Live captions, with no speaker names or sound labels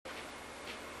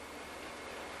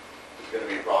going to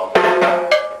be a problem?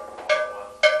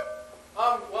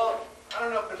 Well, I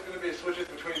don't know if there's going to be switches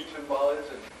between timbales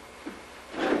and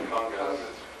congas.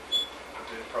 It's a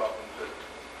big problem, but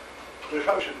there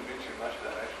probably shouldn't be too much of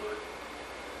that, actually.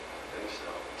 I think so.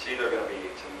 It's either going to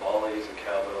be timbales and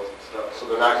cowbells and stuff.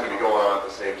 So they're not going to be going on at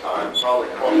the same time?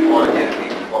 Probably you want to get it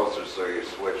even closer so your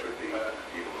switch would be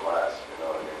even less, you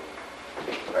know what I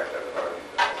mean? Expect that part.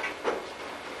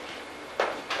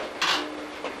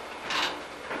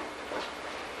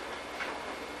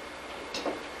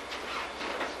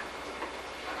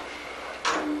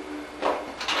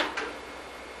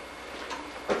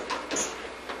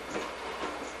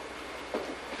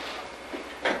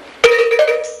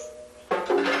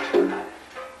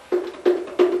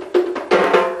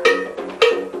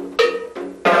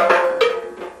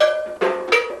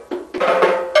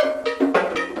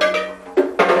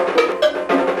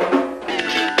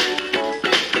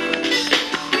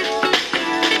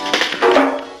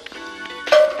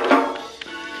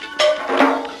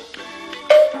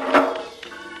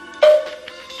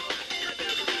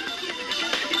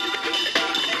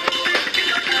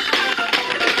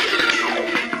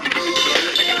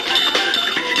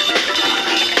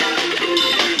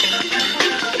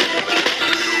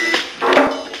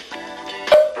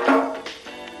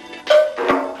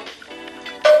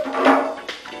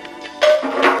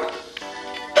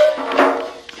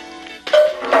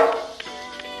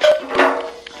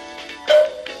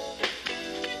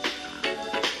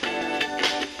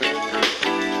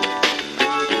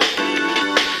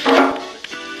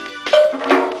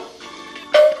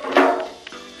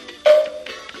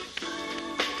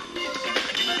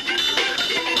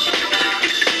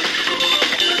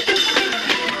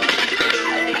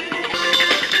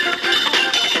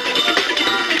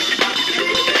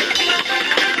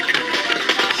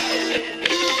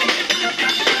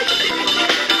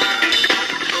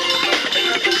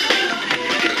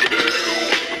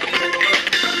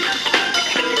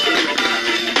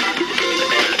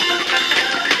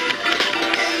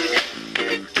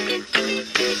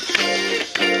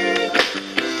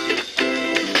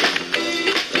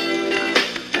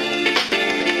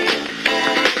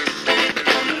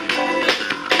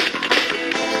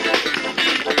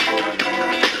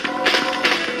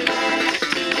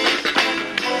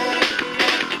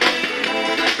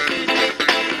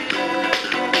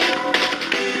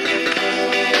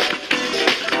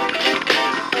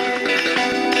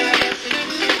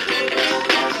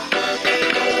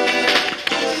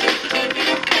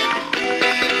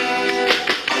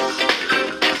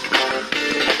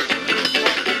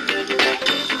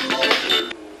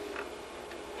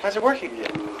 How's it working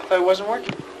again? I thought it wasn't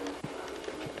working.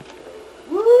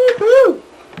 Woohoo!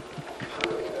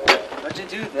 How'd you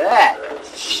do that?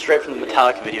 Straight from the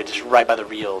Metallica video, just right by the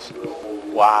reels.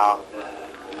 Wow.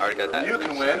 I already got that. You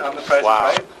can win on the price Wow.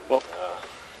 right. Well,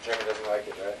 Jeremy doesn't like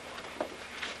it,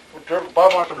 right?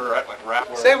 Bob wants to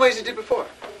rap. same way as you did before.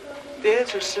 The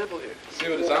answer is simple here. See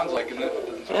what it sounds like, and then if it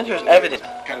doesn't The answer is evident.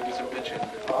 kind of do some bitching.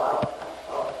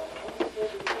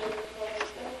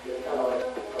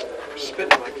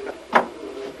 Spitting like that.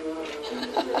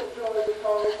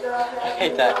 I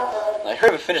hate that. I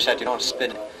heard him finish that, you don't want to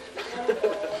spit it.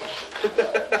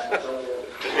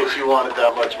 Makes you want it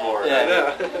that much more.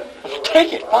 Yeah.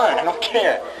 Take it, fine, I don't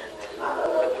care.